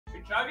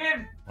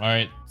Chugging. All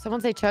right.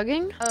 Someone say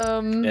chugging?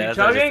 Yeah,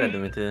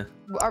 chugging?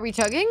 Are we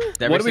chugging?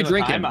 What are we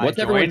drinking? What's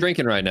everyone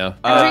drinking right now?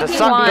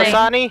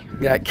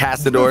 Dasani? Yeah,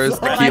 Casadors,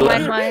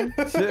 tequila. Mine.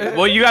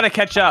 Well, you gotta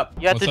catch up.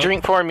 You have to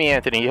drink for me,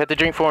 Anthony. You have to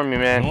drink for me,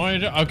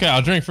 man. Okay,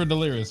 I'll drink for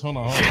Delirious. Hold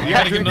on.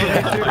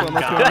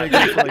 I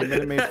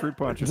gotta get fruit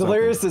punch.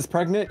 Delirious is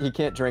pregnant. He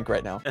can't drink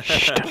right now.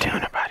 Shh, don't tell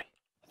anybody.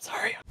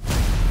 Sorry.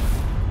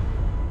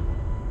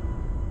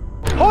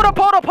 Hold up.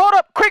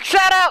 Quick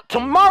shout out.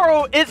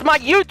 Tomorrow is my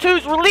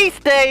YouTube's release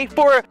day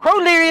for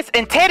Crowlerious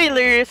and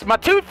Teddylerious. My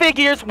 2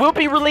 figures will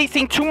be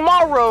releasing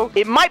tomorrow.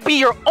 It might be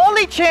your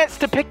only chance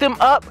to pick them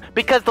up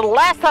because the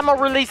last time I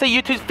released a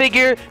YouTube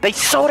figure, they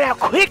sold out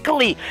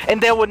quickly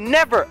and they will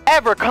never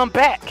ever come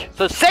back.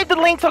 So save the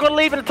links I'm gonna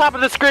leave in the top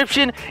of the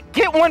description.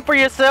 Get one for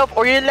yourself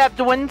or your loved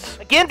ones.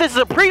 Again, this is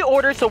a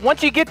pre-order, so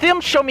once you get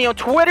them, show me on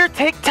Twitter,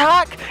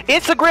 TikTok,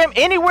 Instagram,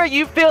 anywhere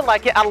you feel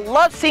like it. I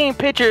love seeing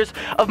pictures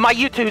of my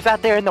YouTubes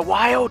out there in the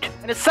wild.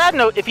 And a side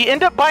note, if you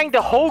end up buying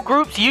the whole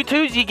group's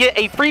YouTubes, you get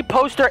a free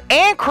poster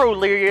and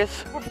Crowlerious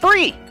for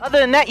free. Other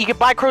than that, you can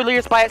buy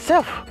Crowlerious by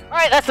itself.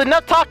 Alright, that's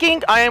enough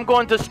talking. I am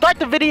going to start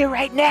the video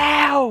right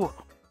now.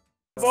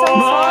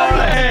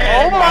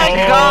 Oh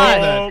my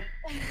god!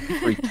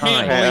 Every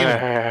time.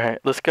 Alright,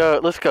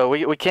 let's go.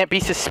 We can't be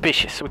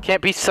suspicious. We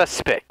can't be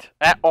suspect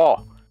at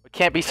all. We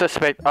can't be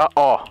suspect at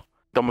all.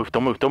 Don't move.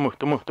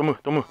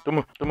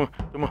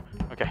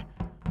 Okay,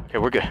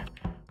 we're good.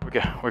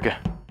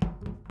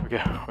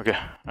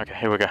 Okay,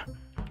 here we go.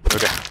 Get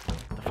the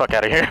fuck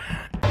out of here.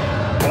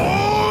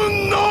 Oh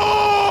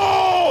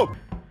no!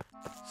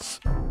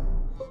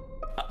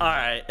 All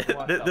right,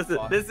 this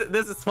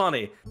is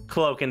funny.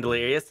 Cloak and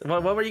Delirious.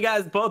 What were you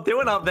guys both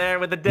doing up there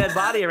with a dead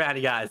body around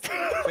you guys?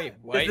 Wait,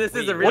 this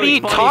is a really what are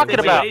you funny talking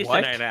about?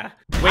 situation right now.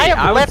 I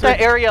have left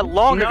that area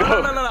long ago.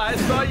 No. I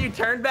saw you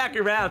turn back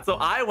around, so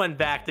I went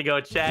back to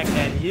go check,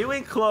 and you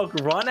and Cloak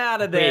run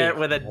out of there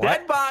with a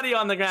dead body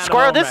on the ground.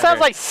 Squirrel, this sounds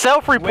like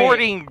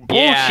self-reporting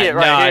bullshit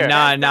right here.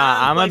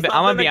 Nah. I'm gonna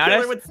be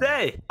honest.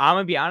 I'm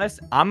gonna be honest.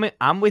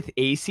 I'm with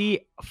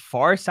AC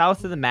far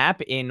south of the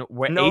map in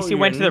where AC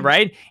went to the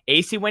right.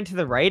 AC went to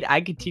the right.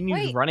 I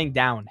continued running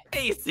down.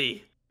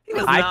 AC, he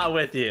was not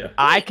with you.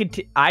 I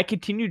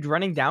continued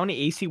running down.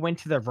 AC went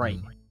to the right.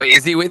 Wait,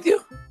 is he with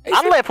you?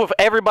 I'm left with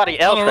everybody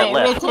else that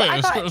left.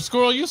 Real quick,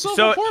 Squirrel, you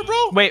self-report,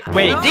 bro? Wait.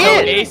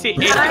 did. AC.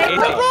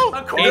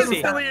 Of course,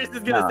 Delirious is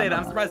gonna say that.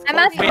 I'm surprised.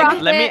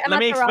 Let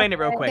me explain it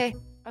real quick.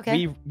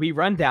 Okay. We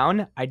run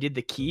down. I did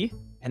the key.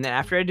 And then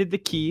after I did the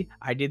key,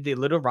 I did the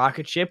little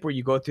rocket ship where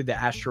you go through the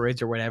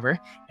asteroids or whatever.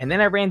 And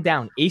then I ran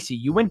down. AC,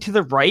 you went to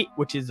the right,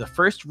 which is the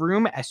first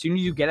room as soon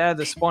as you get out of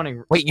the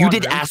spawning. Wait, you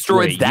did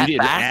asteroids that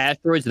fast?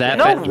 Asteroids that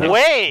No fast?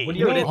 way. What do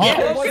you mean?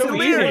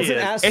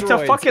 It's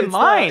a fucking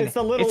line. It's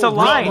a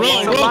line.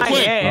 Real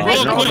quick. Okay.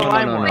 Real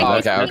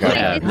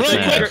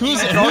quick,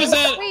 who's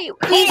that? Wait,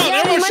 Hold on,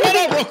 everyone shut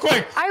up real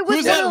quick.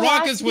 Who's at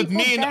Rockets with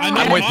me?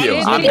 I'm with you.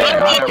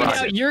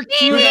 You're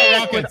queued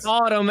up with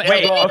Autumn.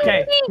 Wait,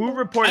 okay. Who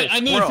reported? I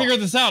need to figure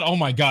this out. Oh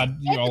my god,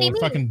 you all are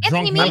fucking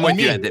drunk. I'm with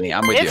you, Anthony.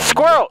 I'm with you. It's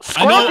Squirrel.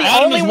 I know Squirrel's the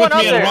Adam only is one with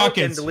up me at there.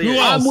 Rockets. Who else?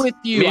 I'm with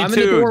you. Me I'm in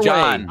too, the doorway.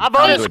 John. I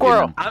voted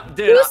Squirrel.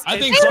 Dude, I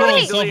think Squirrel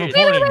is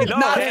self-reporting. It's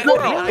not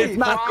Squirrel. It's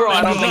not Squirrel.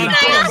 I don't think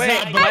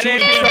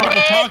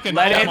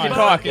Let Anthony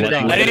talk.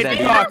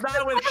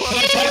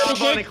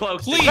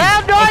 Please.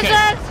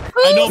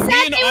 I know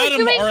me and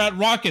Adam are at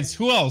Rockets.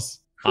 Who else?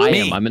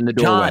 I'm in the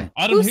doorway.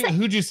 Adam,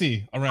 who'd you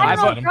see around? I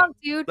don't know,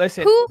 dude.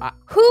 Listen, who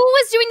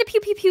was doing the pew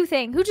pew pew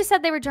thing? Who just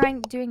said they were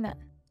doing that?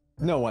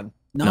 No one.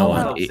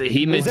 No,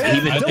 he missed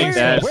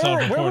that.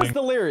 Where was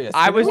Delirious?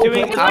 I was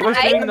doing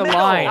the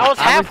line. I was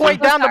halfway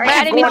down the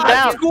map going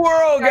down.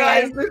 Squirrel,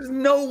 guys. There's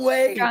no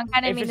way.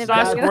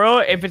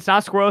 If it's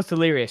not Squirrel, it's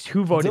Delirious.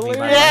 Who voted me?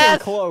 Delirious and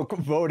Cloak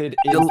voted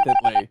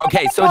instantly.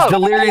 Okay, so it's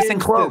Delirious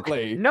and Cloak.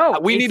 No,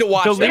 we need to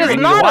watch them. It is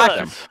not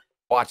us.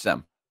 Watch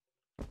them.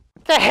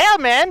 What the hell,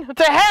 man? What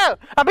the hell?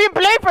 I'm being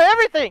blamed for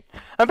everything.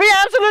 I'm being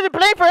absolutely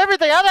blamed for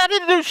everything. I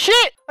didn't do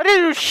shit. I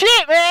didn't do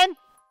shit, man.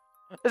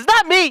 It's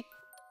not me.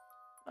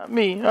 Not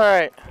me. All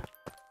right.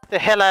 Get the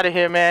hell out of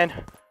here, man.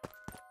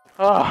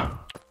 Oh.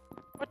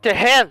 What the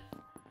hell?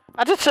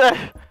 I just,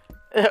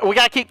 we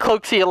gotta keep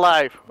Cloaksy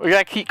alive. Woo!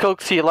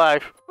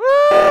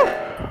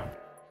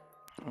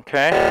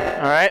 Okay.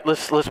 All right.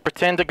 Let's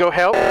pretend to go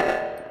help.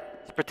 Here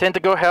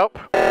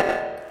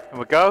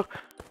we go.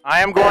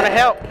 I am going to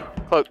help.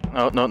 Cloak.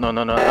 No.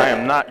 I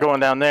am not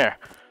going down there.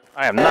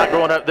 I am not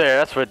going up there.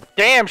 That's for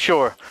damn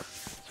sure.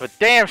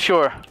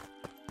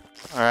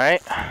 All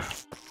right.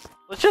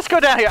 Let's just go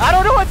down here. I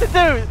don't know what to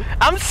do.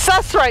 I'm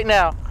sus right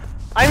now.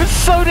 I'm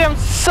so damn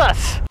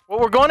sus. What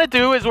we're going to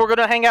do is we're going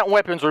to hang out in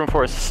weapons room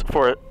for it.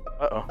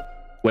 Uh-oh.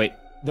 Wait.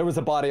 There was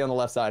a body on the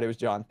left side. It was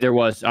John. There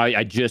was.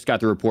 I just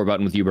got the report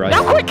button with you, Bryce.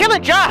 Now quit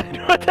killing John.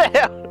 What the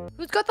hell?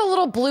 Who's got the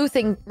little blue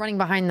thing running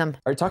behind them?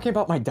 Are you talking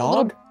about my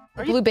dog?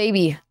 A blue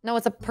baby. No,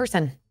 it's a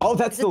person. Oh,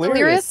 that's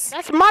Delirious.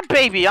 That's my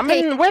baby. I'm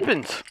in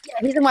weapons. Yeah,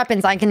 he's in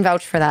weapons. I can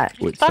vouch for that.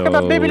 Talk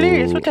about baby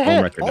Delirious. What the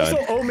hell? Also,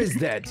 Ohm is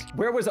dead.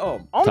 Where was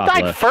Ohm? Ohm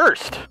died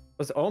first.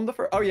 Was Ohm the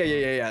first? Oh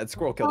yeah.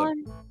 Squirrel killed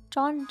him.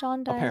 John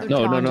died.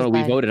 Apparently. No.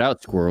 We voted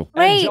out Squirrel.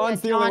 And Wait,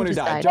 John's the only one who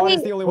John died. just John died.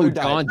 is the only one who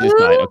died. John just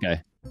died.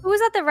 Okay. who was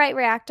at the right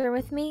reactor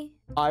with me?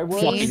 I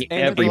was. Fucking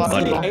and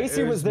everybody.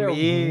 AC was there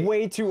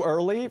way too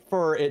early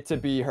for it to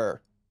be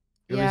her.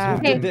 Yeah.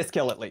 Who did this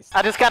kill at least?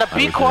 I just gotta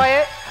be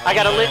quiet. I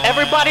gotta let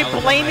everybody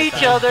blame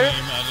each other.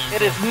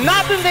 It is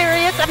not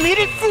Delirious. I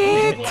needed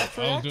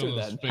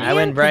it. I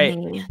went right.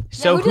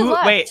 So who did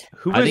left? wait,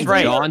 who I was think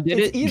right? John did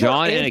It's it. either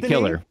John and a Anthony-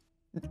 killer.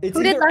 It's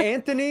Who did either left?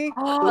 Anthony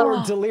Oh.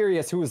 or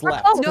Delirious who was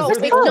left. Oh, Because no, they're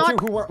the it's only not-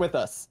 two who weren't with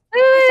us.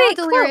 Wait,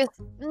 Delirious.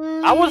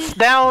 I was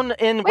down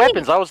in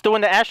weapons. I was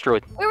doing the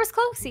asteroid. Where was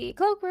Cloaksy?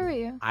 Cloak, where were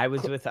you? I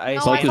was with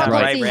Ice. No, I I was thought on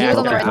Cloaksy right was reactor.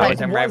 on the right I was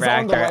side. on right Was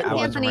on the reactor. right I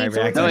was on Anthony, right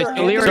so it's No, reactor. it's either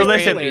Delirious. So or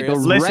listen, Anthony. The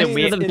listen, rest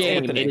we- of the it's game,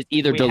 Anthony. it is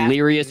either We have-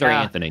 Delirious or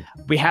nah. Anthony.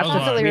 We have Y'all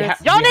to.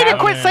 Delirious. Y'all need to have-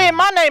 quit saying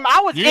my name.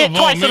 I was You it vote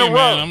twice me, in a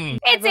row. man.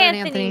 It's voted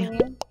Anthony.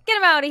 Get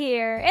him out of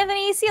here.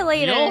 Anthony, see you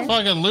later. Y'all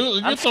fucking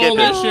loot. I'm You're throwing skipping.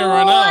 that shit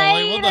right now.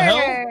 Like, what the hell?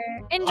 Later.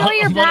 Enjoy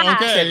your But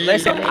bath. okay.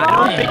 Listen,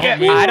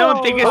 Okay, I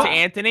don't think it's okay.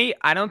 Anthony.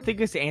 I don't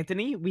think it's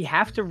Anthony. We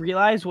have to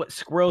realize what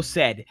Squirrel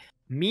said.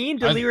 Me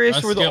and I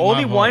Delirious were the skipped my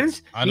only vote.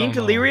 ones. I Me and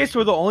don't know. Delirious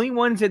were the only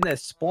ones in the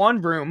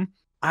spawn room.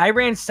 I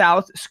ran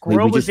south. Wait,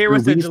 Squirrel was there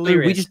with the We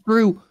Delirious. just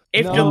threw.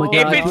 If, No, del- oh my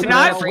if God, it's no,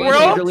 not no,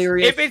 Squirrel,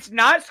 Delirious. if it's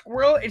not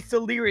Squirrel, it's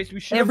Delirious.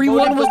 We should have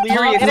Everyone voted was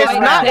Delirious. top It is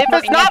right. not. If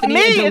it's not Anthony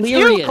me, and it's you,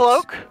 Delirious.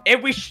 Cloak.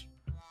 If we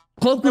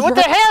Cloak was What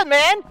the right. hell,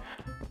 man?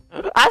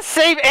 I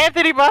saved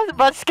Anthony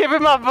by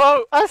skipping my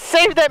vote. I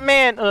saved that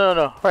man.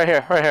 No. Right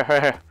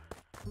here.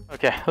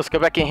 Okay, let's go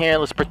back in here.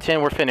 Let's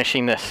pretend we're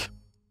finishing this.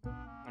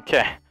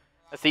 Okay.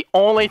 That's the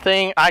only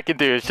thing I can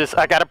do. Is just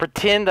I gotta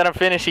pretend that I'm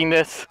finishing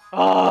this.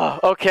 Oh,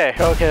 okay.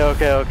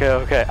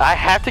 I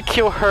have to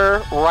kill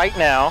her right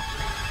now.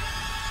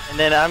 And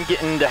then I'm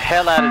getting the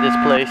hell out of this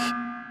place.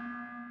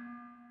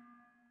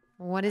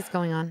 What is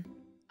going on?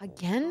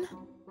 Again?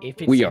 if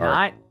We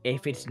are.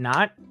 it's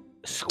not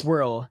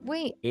Squirrel,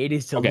 Wait. it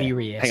is Okay,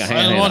 Delirious. hang on, I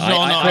hang on. want y'all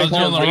to know I was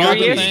doing the rocket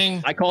Delirious.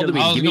 thing. I called him I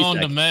in. was Give me a going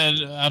to sec.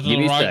 med after Give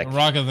me the a sec.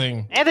 rocket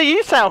thing. Anthony,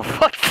 you sound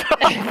fucked up.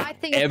 I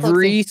think it's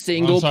Every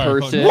single I'm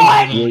sorry, person.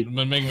 Cloak. would-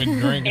 Been making me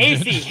drink.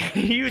 AC,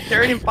 you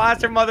third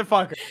imposter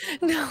motherfucker.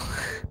 Cloaksy. No.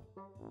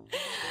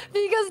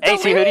 Because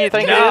AC, who do you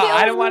think No, it is?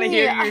 I don't want to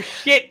hear your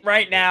shit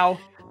right now.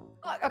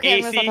 Okay, I'm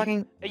gonna stop AC.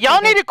 talking.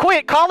 Y'all need to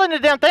quit calling the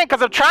damn thing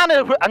because I'm trying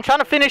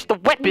to finish the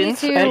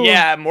weapons. too. and-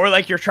 Yeah, more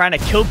like you're trying to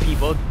kill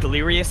people,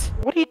 Delirious.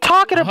 What are you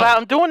talking about?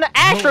 I'm doing the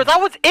asteroids. I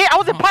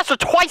was imposter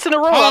twice in a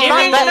row. Oh, I'm If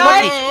not it's that not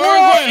lucky.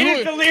 Squirrel, it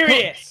is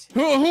Delirious.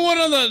 Who went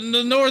on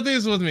the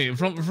northeast with me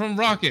from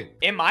Rocket?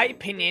 In my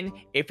opinion,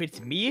 if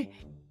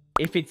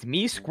it's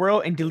me,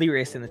 Squirrel, and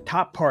Delirious in the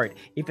top part.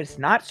 If it's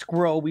not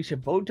Squirrel, we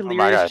should vote my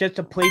Delirious God. just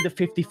to play the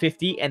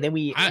 50-50, and then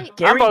we I'm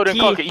I'm voting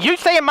Cloak. guarantee. You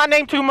saying my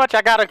name too much?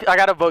 I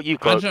gotta vote you, I'm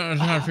Cloak. trying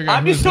to figure out.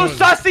 I'm just who's so doing it.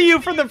 sus of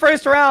you from the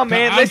first round,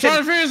 man. I'm Listen,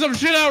 trying to figure some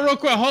shit out real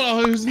quick. Hold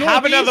on. Who's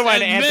have another northeast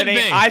one, and Anthony.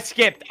 mid-base? I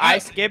skipped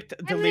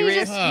Anthony Delirious.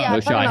 just- yeah, No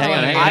put shot. him Hang on,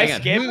 on. hang on, I hang on.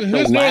 skipped. Who's The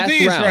last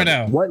northeast round. right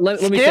now?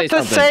 Let me say Skip to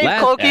something. save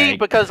Last- Cloaky hey,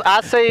 because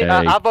I say Hey.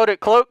 I voted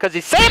Cloak because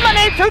he said my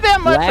name too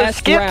damn much. So Last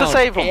skip round, to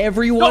save him.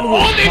 everyone The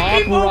was only top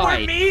people were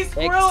right, me,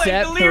 Squirrel, and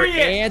except for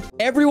Delirious.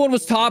 everyone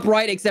was top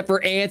right except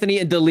for Anthony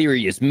and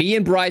Delirious. Me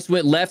and Bryce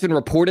went left and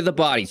reported the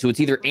body, so it's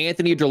either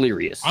Anthony or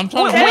Delirious. I'm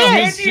trying to When? figure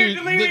out Anthony or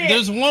Delirious?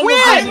 there's one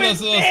When? person I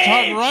that's was top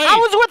there. right. I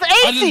was with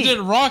I just AC. did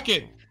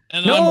Rocket.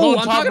 And No, I'm going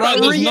I'm top talking right.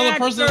 about There's another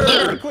person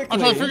there. Quickly. I'm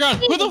trying to figure out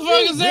who the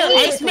fuck is there.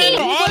 Really Iceman or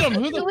quickly. Autumn?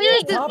 Who the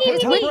Delirious is Top me.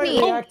 right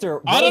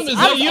reactor. Autumn, is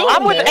that you?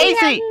 I'm with Yeah,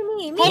 AC.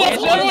 me. Hold on,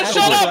 Yes, everyone yes,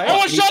 shut yes, up! right.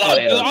 Everyone shut up!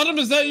 Yes. Autumn,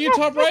 is that you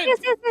top right?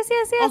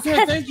 Yes.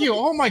 Okay, thank you.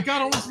 Oh my god,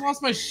 I almost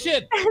lost my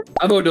shit.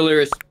 I vote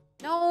Delirious.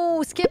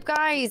 No, skip,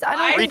 guys. I I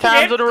don't. Three think-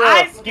 times in a row.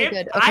 I Okay, skipped.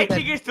 good. I Okay,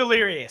 think it's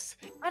Delirious.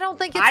 I don't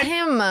think it's I-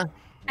 him.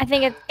 I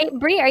think it's hey,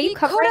 Bree. Are you He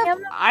covering could've-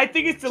 him? I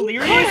think it's Could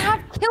Delirious. have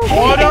killed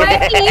Autumn. him. I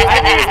think it's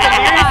Delirious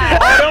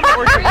and Autumn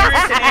or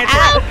Delirious and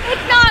Anthony.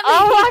 It's not me.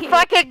 Oh my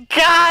fucking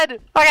god!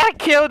 I gotta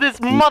kill this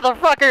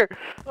motherfucker!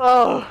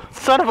 Oh,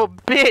 son of a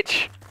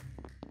bitch!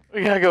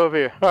 We gotta go over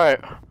here. Alright.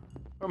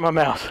 Where's my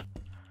mouse?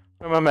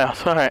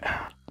 Alright.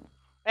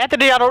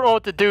 Anthony, I don't know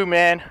what to do,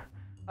 man.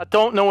 I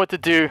don't know what to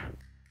do.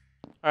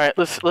 Alright,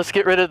 let's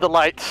get rid of the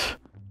lights.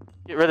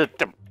 Get rid of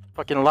the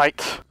fucking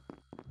lights.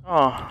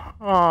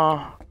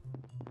 Oh.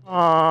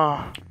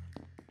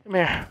 Come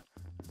here.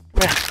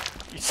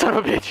 You son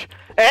of a bitch.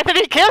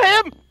 Anthony, kill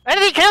him!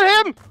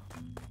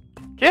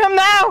 Kill him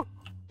now!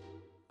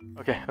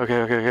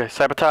 Okay.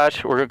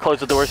 Sabotage. We're gonna close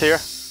the doors here.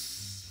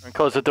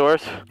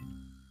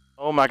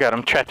 Oh my god,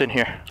 I'm trapped in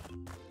here.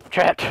 I'm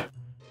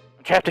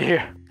trapped in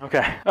here. Okay.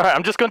 Alright,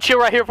 I'm just gonna chill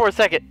right here for a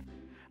second.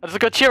 That's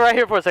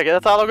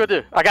all I'm gonna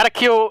do. I gotta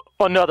kill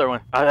another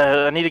one.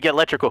 I need to get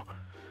electrical.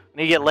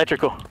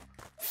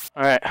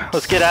 Alright,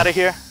 let's get out of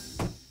here.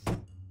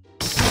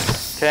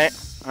 Okay,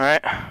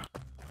 alright.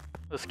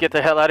 Let's get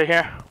the hell out of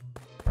here.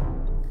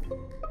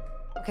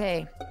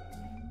 Okay.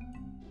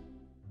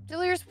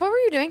 Delirious, what were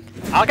you doing?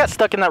 I got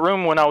stuck in that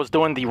room when I was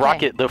doing the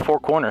rocket, the 4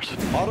 corners.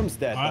 Autumn's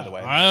dead, by the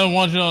way. I don't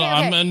want you to know. Okay.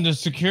 I'm in the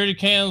security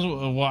cams.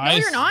 Well, No,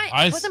 you're not.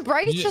 Wasn't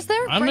Bryce just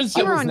there? I'm Bryce,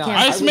 in. you were on camera.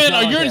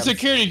 Iceman, you're in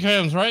security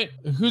cams, right?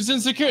 Who's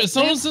in security?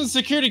 Someone's in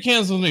security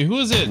cams with me. Who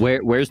is it?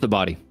 Where's the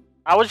body?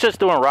 I was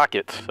just doing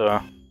rockets,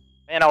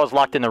 and I was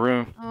locked in the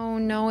room. Oh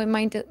no, it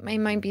might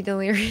be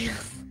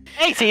Delirious.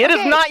 Hey, see, it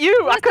is not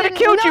you. I could have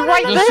killed you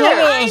right There's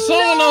there.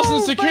 someone else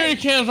in security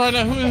cams right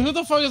now. Who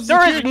the fuck is in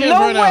There security is cams no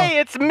right now? way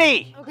it's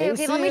me. Okay,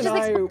 let me just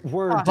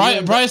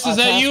explain. Bryce, is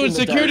that you in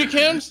security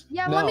cams?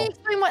 Yeah, let me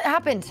explain what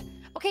happened.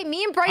 Okay,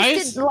 me and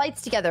Bryce did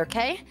lights together,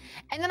 okay?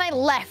 And then I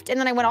left, and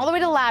then I went all the way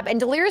to lab, and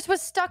Delirious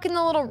was stuck in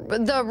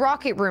the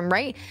rocket room,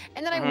 right?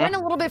 And then I went a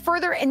little bit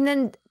further, and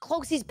then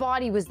Cloakzy's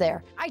body was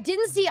there. I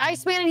didn't see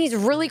Iceman, and he's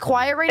really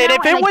quiet right now. And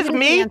if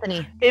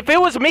it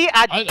was me,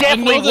 I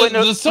definitely wouldn't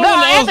have. If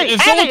someone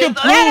can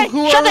prove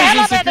whoever is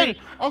in security.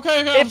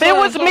 Okay, if it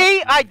was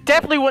me, I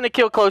definitely wouldn't have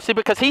killed Cloaksy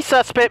because he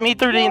suspect me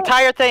through the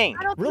entire thing.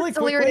 Really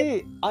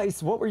quickly,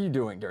 Ice, what were you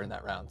doing during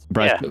that round?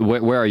 Bryce,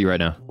 where are you right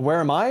now? Where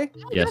am I?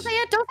 Yes.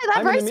 Don't say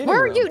that, Bryce.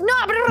 Where are you?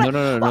 No.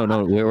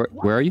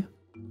 Where are you?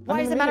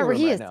 Why does it matter where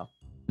he is?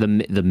 The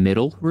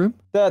middle room?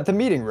 The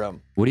meeting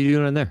room. What are you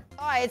doing in there?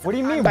 What do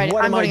you mean?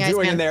 What am I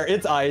doing in there?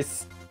 It's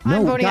Ice.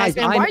 No, guys,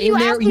 I'm in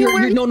there.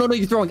 No,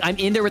 you're throwing. I'm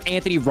in there with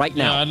Anthony right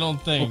now. Yeah, I don't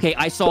think. Okay,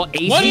 I saw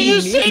AC, What did you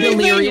say?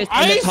 Delirious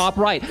in the top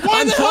right.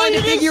 I'm trying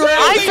to figure out.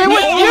 Ice, it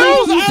was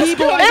you!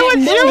 It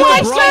was you,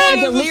 Ice!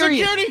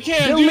 Delirious.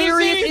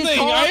 Delirious is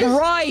top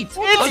right.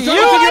 It's you,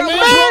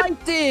 Iceman!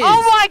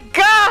 Oh my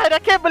god! I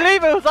can't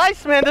believe it was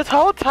Iceman this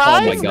whole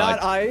time. Oh my god.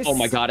 Oh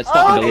my god, it's Oh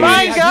fucking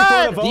my Delirious.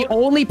 god! The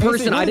only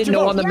person I didn't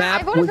know on the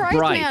map was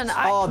Bryce.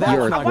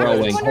 You're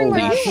throwing.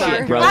 Holy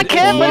shit, bro. I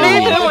can't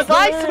believe it was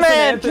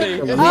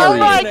Iceman! Oh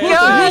my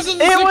god!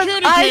 It was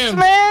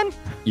Iceman!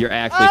 You're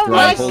actually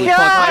throwing. Holy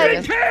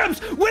fuck. Cams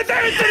with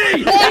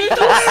Anthony! Why did you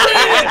say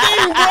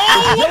anything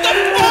wrong? What the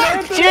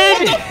fuck?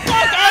 Dude. What the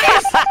fuck,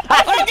 Ice? I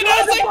fucking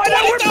asked like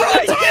 20,000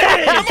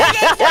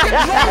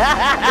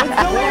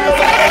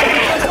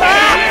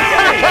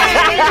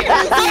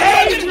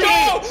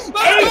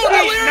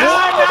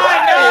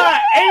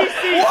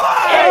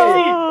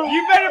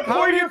 you better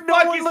pour your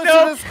fucking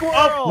self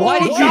up. Why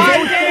did you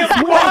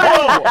goddamn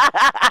bottle?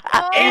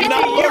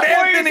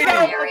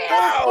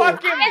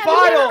 Fucking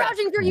bottle.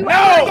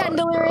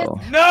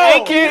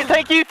 No.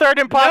 Thank you, third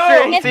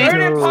imposter. No,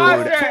 third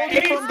imposter.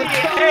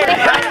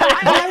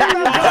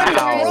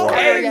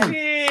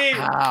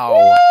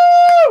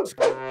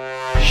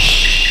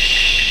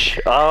 Shh.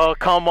 Oh,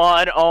 come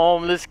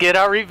on, let's get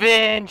our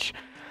revenge.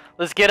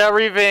 Let's get our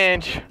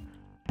revenge.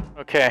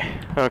 Okay.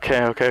 Come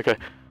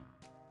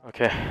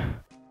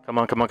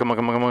on.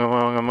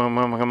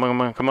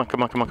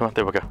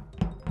 There we go.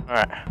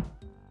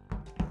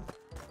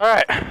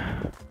 Alright.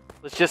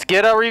 Let's just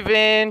get our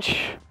revenge.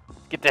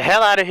 Get the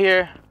hell out of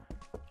here.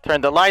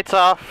 Turn the lights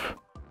off.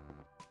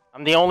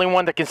 I'm the only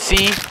one that can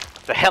see.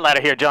 Get the hell out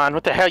of here, John.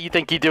 What the hell you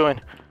think you're doing?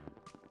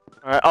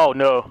 Alright. Oh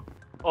no.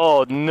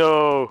 Oh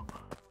no.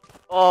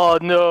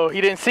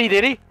 He didn't see,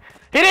 did he?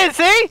 He didn't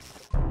see?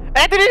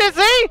 Anthony didn't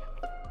see?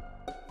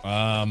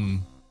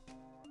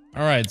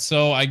 All right,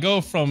 so I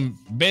go from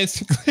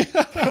basically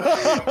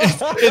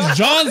it's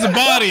John's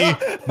body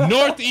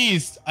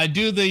northeast. I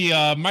do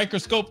the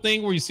microscope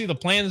thing where you see the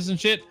plans and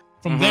shit.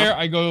 From there,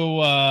 I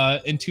go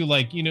into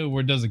where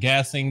it does the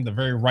gassing, the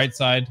very right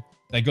side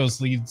that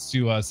leads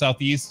to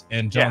southeast,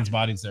 and John's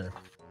body's there.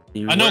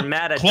 I know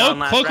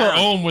Cloak or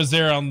Ohm was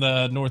there on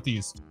the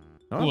northeast.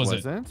 Who was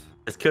it?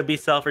 This could be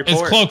self-report.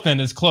 It's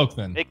Cloak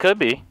then. It could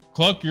be.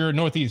 Cloak, you're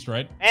northeast,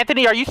 right?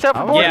 Anthony, are you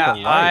self-reporting?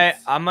 Yeah,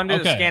 I'm under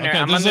the scanner. Okay.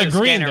 I'm There's under a the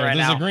green scanner there. right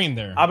There's now. a green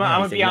there. I'm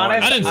gonna be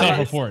honest. I didn't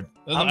self-report.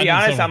 I'll be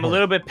honest. I'm a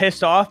little bit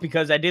pissed off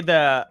because I did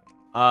the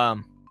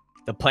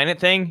planet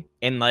thing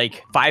in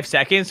like 5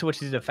 seconds,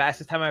 which is the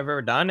fastest time I've ever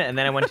done. And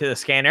then I went to the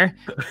scanner,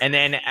 and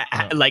then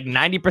like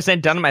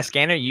 90% done on my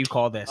scanner, you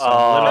call this. So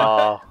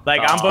I'm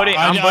voting.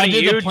 I'm voting I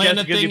did you the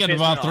planet just thing in you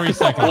about 3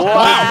 seconds.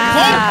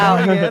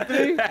 Wow.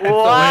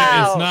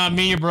 It's not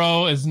me,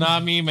 bro. It's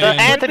not me, man.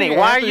 Anthony,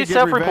 why are you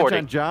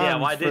self-reporting? Yeah,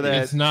 why did you?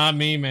 It's not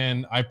me,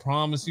 man. I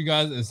promise you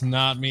guys, it's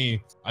not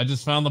me. I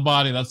just found the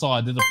body. That's all.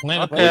 I did the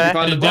planet thing.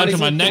 And down to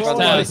my next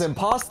task.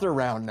 Imposter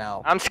round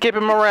now. I'm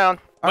skipping him around.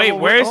 Wait,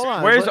 where's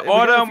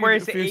Autumn?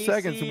 Where's the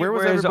AC?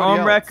 Where's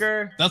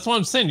Wrecker? That's what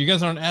I'm saying. You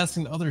guys aren't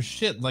asking other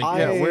shit. Like,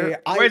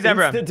 where's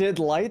everyone? I did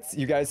lights.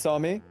 You guys saw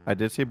me. I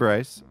did see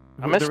Bryce.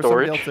 I'm at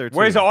storage.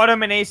 Where's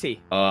Autumn and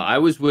AC? I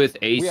was with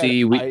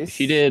AC.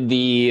 She did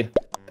the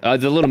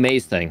little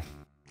maze thing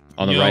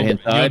on the right hand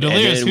side.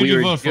 Delirious, who did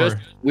you vote for?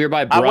 We were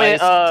by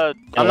Bryce. I'm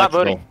not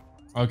voting.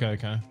 Okay.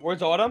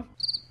 Where's Autumn?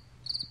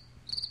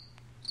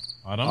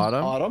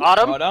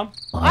 Autumn?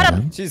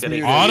 She's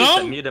muted.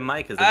 Autumn? Muted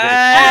mic is a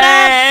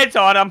good. It's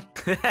Autumn.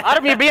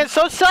 Autumn, you're being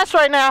so sus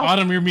right now.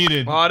 Autumn, you're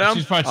muted. Autumn?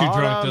 She's probably too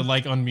drunk to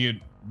like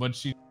unmute. But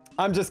she.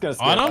 I'm just gonna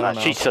skip. Autumn?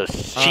 She's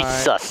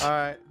sus. All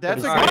right.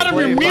 That's a good Autumn,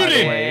 you're play, by the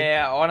muted. way.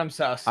 Yeah, Autumn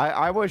sus.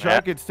 I wish I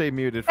could stay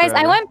muted Guys,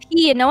 forever. I went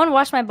pee and no one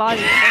washed my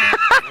body.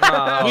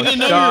 Oh, We didn't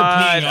know you were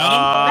peeing,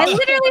 I Autumn.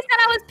 literally said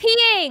I was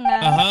peeing.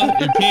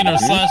 You're peeing or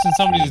slashing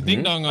somebody's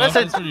ding dong off.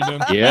 Listen. That's what you're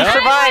doing.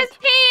 Yeah. I was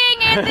peeing,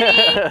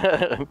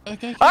 Anthony.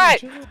 Okay, All right.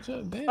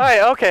 chill, damn. All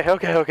right,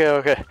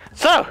 okay.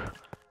 So,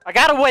 I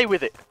got away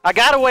with it. I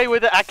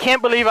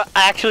can't believe I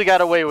actually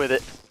got away with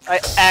it. I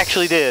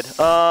actually did.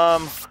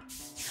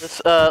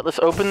 Let's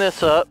open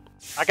this up.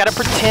 I gotta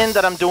pretend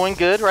that I'm doing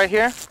good right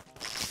here.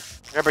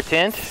 I gotta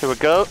pretend. Here we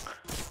go.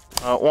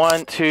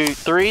 1, 2,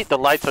 3. The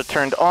lights are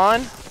turned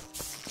on.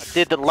 I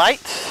did the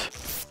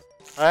lights.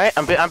 All right,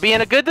 I'm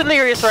being a good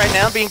delirious right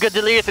now. I'm being good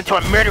delirious until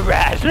I'm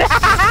murderized.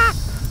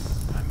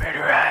 I'm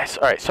murderized.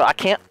 All right, so I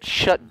can't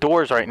shut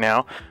doors right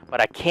now,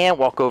 but I can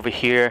walk over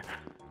here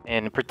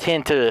and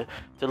pretend to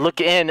look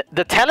in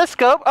the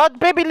telescope. Oh,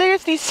 baby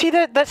Lyris, do you see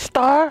that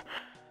star?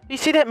 Do you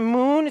see that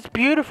moon? It's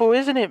beautiful,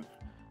 isn't it?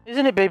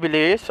 Isn't it, baby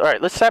Lyris? All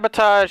right, let's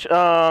sabotage.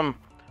 I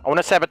want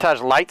to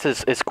sabotage lights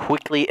as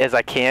quickly as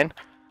I can.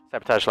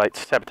 Sabotage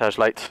lights. There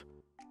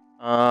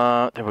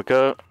we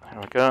go.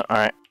 All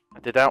right, I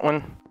did that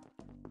one.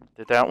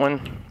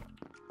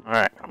 All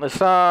right,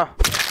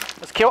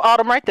 let's kill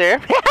Autumn right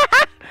there.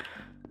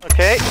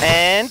 Okay,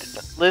 and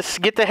let's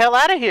get the hell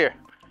out of here.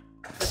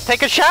 Let's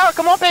take a shower.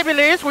 Come on, baby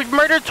Lyris. We've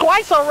murdered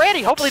twice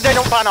already. Hopefully they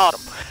don't find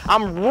Autumn.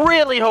 I'm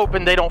really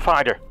hoping they don't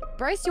find her.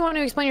 Bryce, you want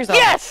to explain yourself?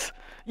 Yes!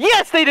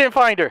 Yes, they didn't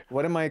find her.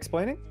 What am I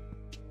explaining?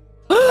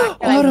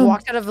 I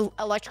walked out of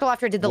electrical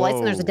after I did the lights,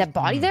 and there's a dead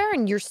body there,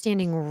 and you're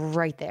standing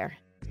right there.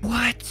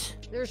 What?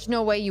 There's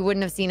no way you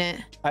wouldn't have seen it.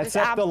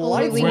 Except the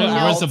lights absolutely were no.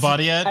 out. Where's the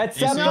body at?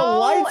 Except AC? the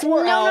lights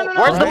were out. No.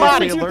 Where's the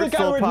body? Do you think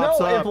I would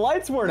know if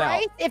lights weren't out?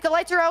 Right? If the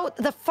lights are out,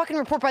 the fucking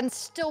report button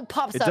still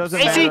pops It up. doesn't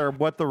AC? matter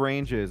what the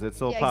range is. It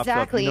still pops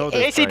exactly. up. You know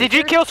this, AC, right? did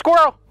you kill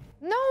Squirrel?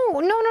 No.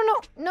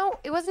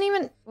 It wasn't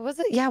even. Was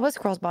it? Yeah, it was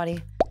Squirrel's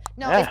body.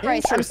 No, Yeah. it's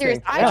Bryce. I'm serious.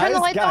 Interesting. I turned the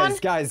lights on.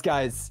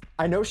 Guys.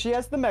 I know she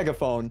has the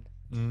megaphone,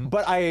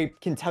 but I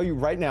can tell you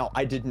right now,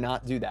 I did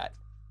not do that.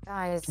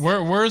 Guys.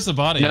 Where's the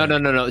body?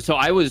 No. So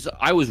I was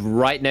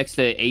right next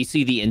to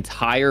AC the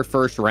entire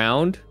first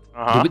round.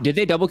 Did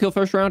they double kill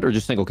first round or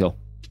just single kill?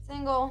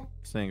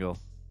 Single.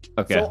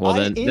 Okay, So well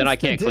then I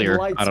can't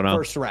clear. I don't know.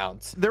 First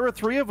round. There were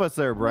 3 of us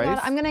there, Bryce. God,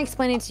 I'm gonna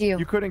explain it to you.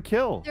 You couldn't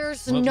kill.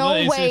 There's Let no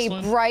AC way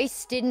explain.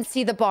 Bryce didn't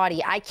see the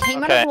body. I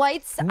came out Okay. of the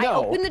lights. I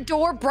No. opened the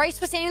door.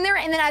 Bryce was standing there,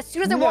 and then as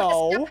soon as I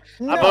walked a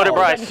step, I voted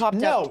Bryce.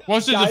 No.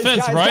 What's your Guys,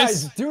 defense,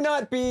 Bryce? Guys, do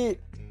not be.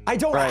 I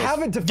don't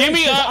have a defense.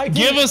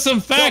 Give us some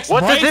facts,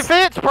 What's Bryce. the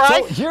defense, So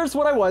Bryce? here's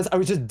what I was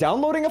just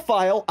downloading a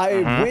file.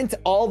 I went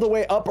all the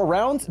way up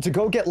around to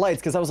go get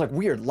lights because I was like,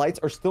 weird, lights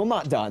are still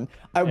not done.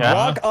 I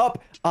walk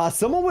up.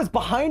 Someone was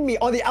behind me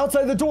on the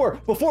outside of the door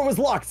before it was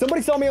locked.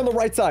 Somebody saw me on the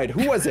right side.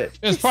 Who was it?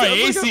 It's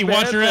probably Sounds like AC. a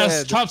Watch your bad ass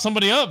head. chop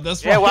somebody up.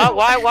 That's Yeah, why.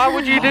 why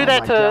would you do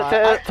that my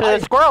God. to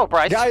Squirrel,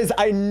 Bryce? Guys,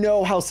 I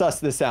know how sus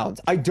this sounds.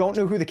 I don't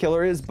know who the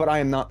killer is, but I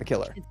am not the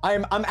killer.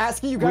 I'm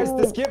asking you guys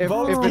to skip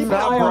vote. If Keep it's an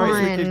not eye on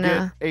Bryce, me. we can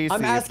get AC.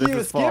 I'm if asking this you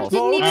to is skip false.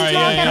 vote. Didn't even Keep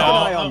talk an at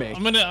eye all. on me.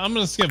 I'm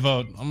gonna skip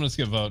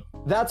vote.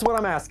 That's what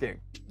I'm asking.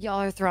 y'all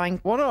are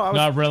throwing. Well, no, I was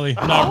Not really.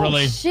 Not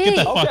really. shit. Get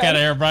the fuck Okay. out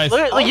of here, Bryce.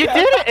 Look, you did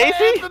it,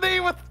 AC. Anthony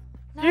with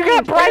You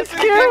got Bryce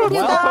Thank killed. you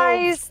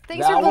guys.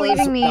 Thanks for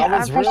believing me.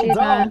 I appreciate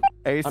that.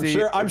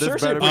 AC. I'm sure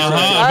she this better be appreciates right. I bet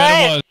it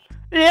Alright. was.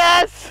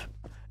 Yes.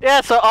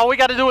 Yeah, so all we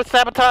got to do is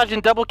sabotage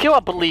and double kill, I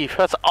believe.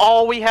 That's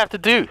all we have to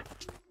do.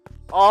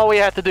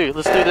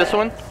 Let's do this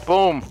one.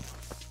 Boom.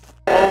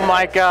 Oh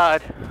my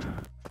god.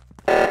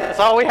 That's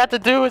all we have to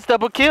do is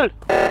double kill.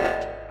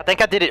 I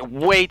think I did it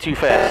way too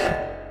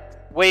fast.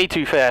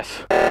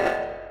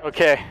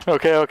 Okay.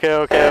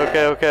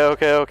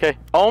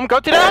 Ohm, go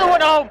to the other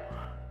one, Ohm.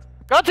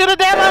 Go to the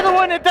damn other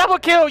one and double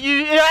kill,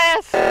 you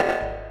ass.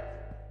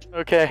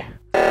 Okay.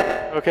 Boom!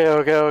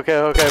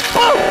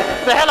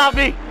 The hell out of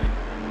me.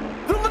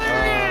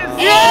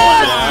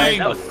 Yes!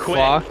 That was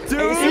quick. Dude,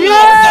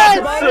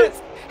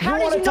 Yes! How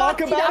did you not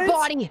see that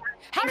body?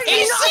 How did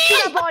you not see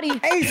that body?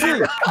 AC,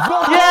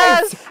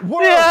 Yes!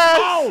 we're Yes!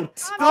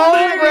 out.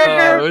 Oh,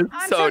 Ricker!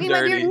 I'm so talking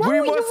about your- dirty. no, we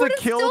you must have would've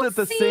killed still at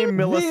the seen same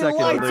millisecond.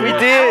 lights Lou. We were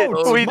did.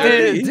 out. We My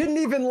did. light didn't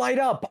even light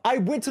up. I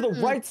went to the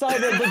right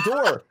side of the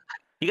door.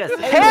 You guys.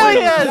 Hell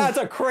yes! That's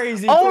a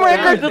crazy. Oh,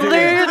 Ricker, thing.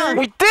 delirious!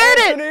 We did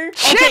Anthony. it! Okay,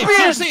 Champions!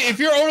 seriously, if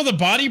you're over the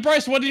body,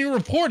 Bryce, why didn't you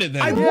report it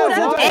then? I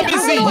wasn't.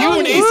 Obviously, I you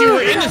and AC don't were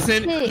know.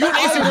 innocent. You and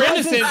AC were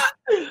innocent.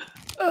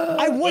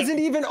 I wasn't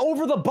even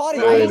over the body.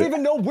 I don't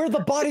even know where the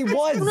body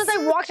was. As soon as I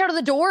walked out of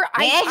the door,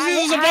 Well, obviously,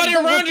 there's a had body the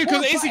around you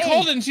because report AC button.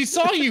 called it and she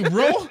saw you,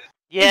 bro.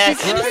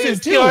 Yes, She's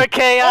innocent, too. pure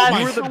chaos.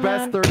 You were the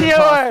best third Pure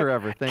imposter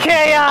ever. Thank you. I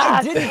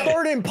chaos! didn't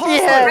third imposter.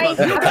 Yes.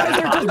 You guys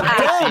are just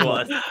dumb.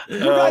 was. You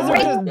guys are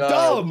just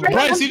dumb.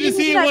 Bryce, you didn't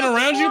see anyone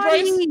around you,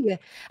 Bryce? Bryce?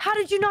 How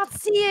did you not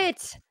see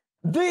it?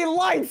 The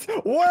lights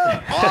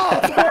were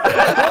off. Your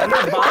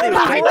body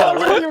was right, though.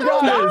 What is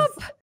wrong with you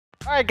guys?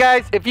 Alright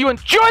guys, if you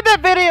enjoyed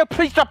that video,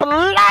 please drop a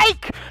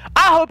like.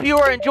 I hope you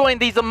are enjoying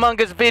these Among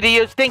Us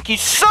videos. Thank you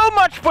so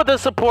much for the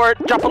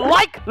support. Drop a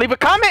like, leave a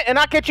comment, and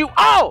I'll catch you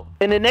all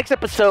in the next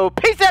episode.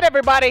 Peace out,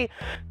 everybody.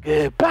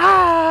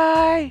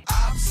 Goodbye.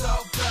 I'm so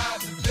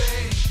proud to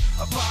be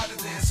a part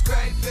of this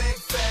great big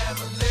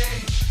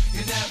family.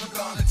 You're never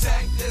gonna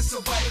take this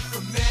away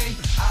from me.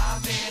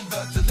 I'm in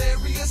the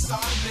delirious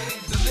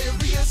army,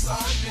 delirious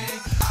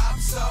army. I'm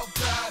so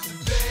proud to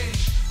be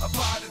a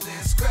part of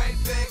this great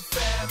big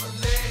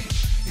family.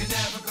 You're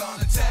never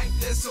gonna take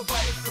this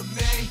away from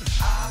me.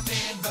 I'm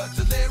in the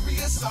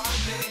delirious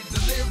army,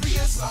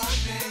 delirious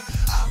army.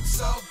 I'm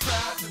so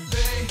proud to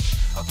be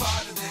a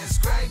part of this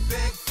great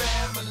big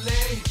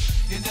family.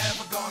 You're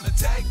never gonna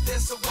take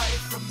this away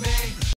from me.